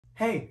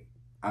Hey,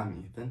 I'm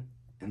Ethan,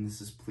 and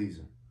this is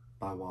Pleaser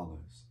by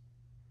Wallows.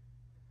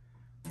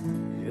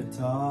 You're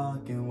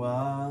talking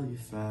while you're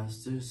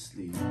fast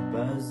asleep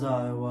as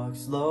I walk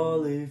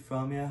slowly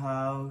from your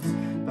house.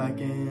 Back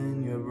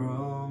in your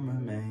room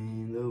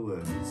remain the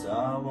words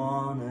I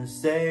wanna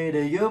say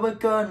to you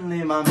but couldn't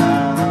leave my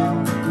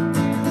mouth.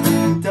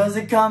 Does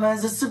it come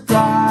as a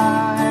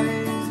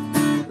surprise?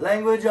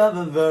 Language of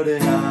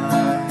averted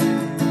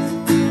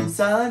eyes.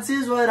 Silence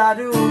is what I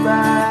do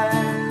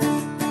best.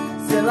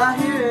 Still I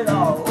hear it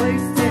all,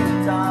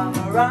 wasting time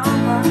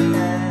around my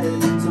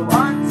head. So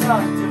I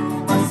talk to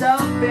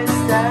myself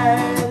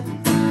instead.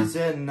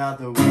 Sitting out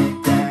the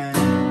weekend,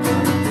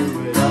 gonna do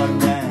it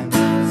again.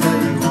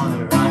 Said you want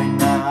it right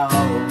now,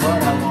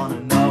 but I wanna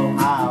know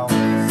how.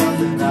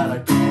 Something that I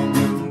can't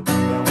do,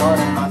 then what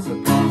am I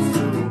supposed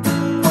to?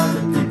 Was a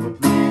people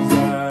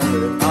pleaser,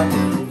 if I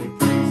could only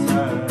please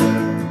her.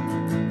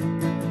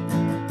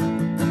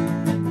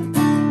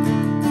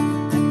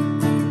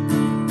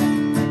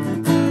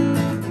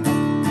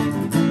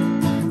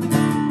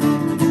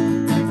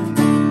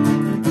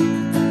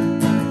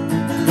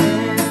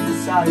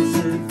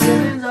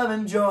 Feelings of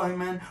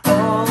enjoyment,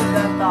 all of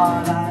that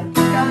thought I think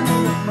I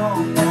need a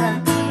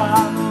moment.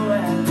 I'm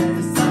aware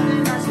there's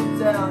something I should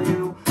tell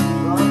you,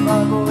 but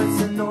my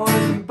voice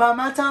annoys me. Bite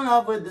my tongue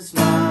off with a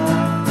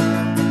smile.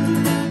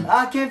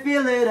 I can't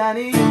feel it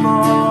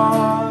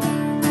anymore,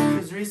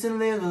 cause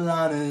recently the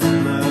line is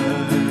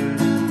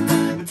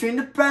blurred between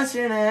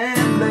depression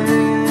and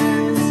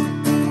bliss.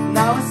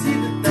 Now I see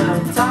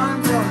that the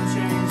time don't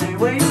change, they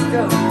waste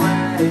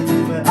away,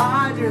 but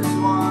I just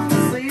want to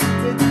sleep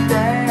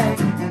today,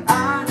 and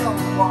I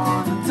don't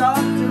want to talk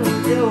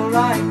to you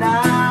right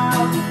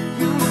now.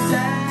 You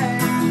say,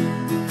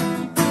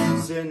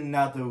 sitting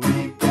out the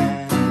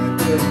weekend, I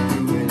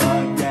couldn't do it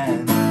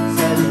again.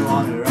 Said you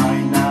want it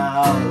right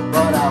now,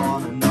 but I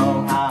want to know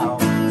how.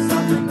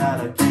 Something that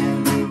I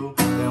can't do,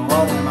 then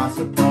what am I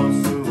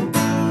supposed to?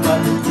 But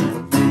the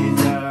people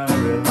pleaser,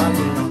 if I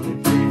could only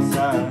please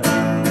her.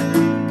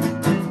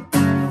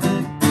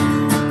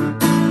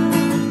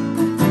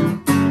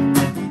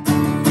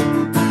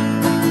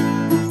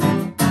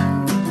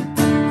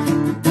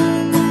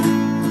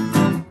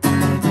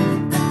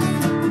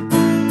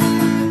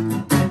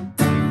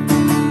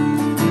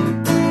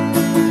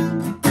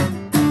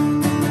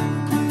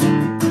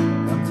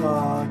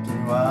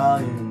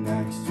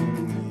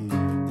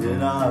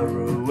 Did I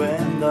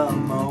ruin the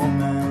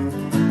moment?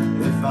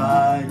 If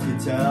I could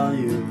tell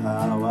you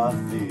how I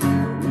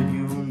feel, would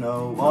you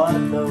know what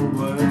the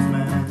words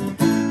meant?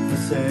 For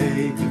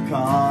sake of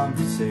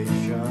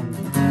conversation,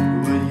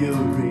 would you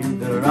read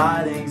the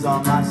writings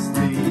on my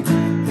sleeve?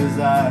 Cause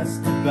that's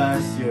the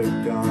best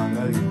you're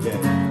gonna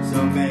get,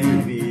 so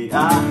maybe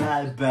I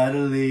had better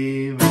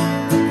leave.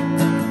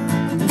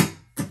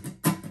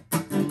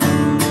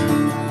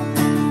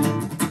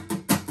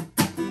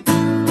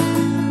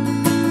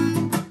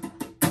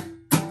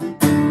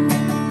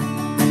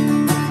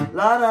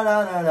 La da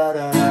da da da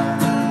da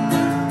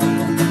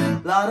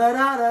la da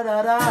da da da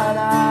da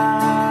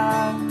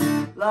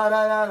la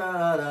da da da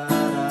da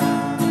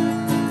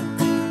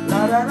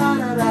la da da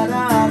da da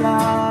da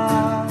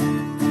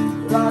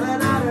la da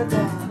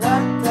da da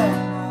da.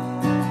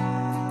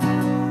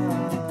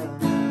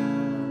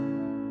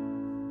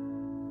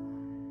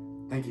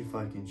 Thank you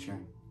for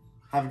sharing.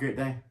 Have a great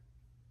day.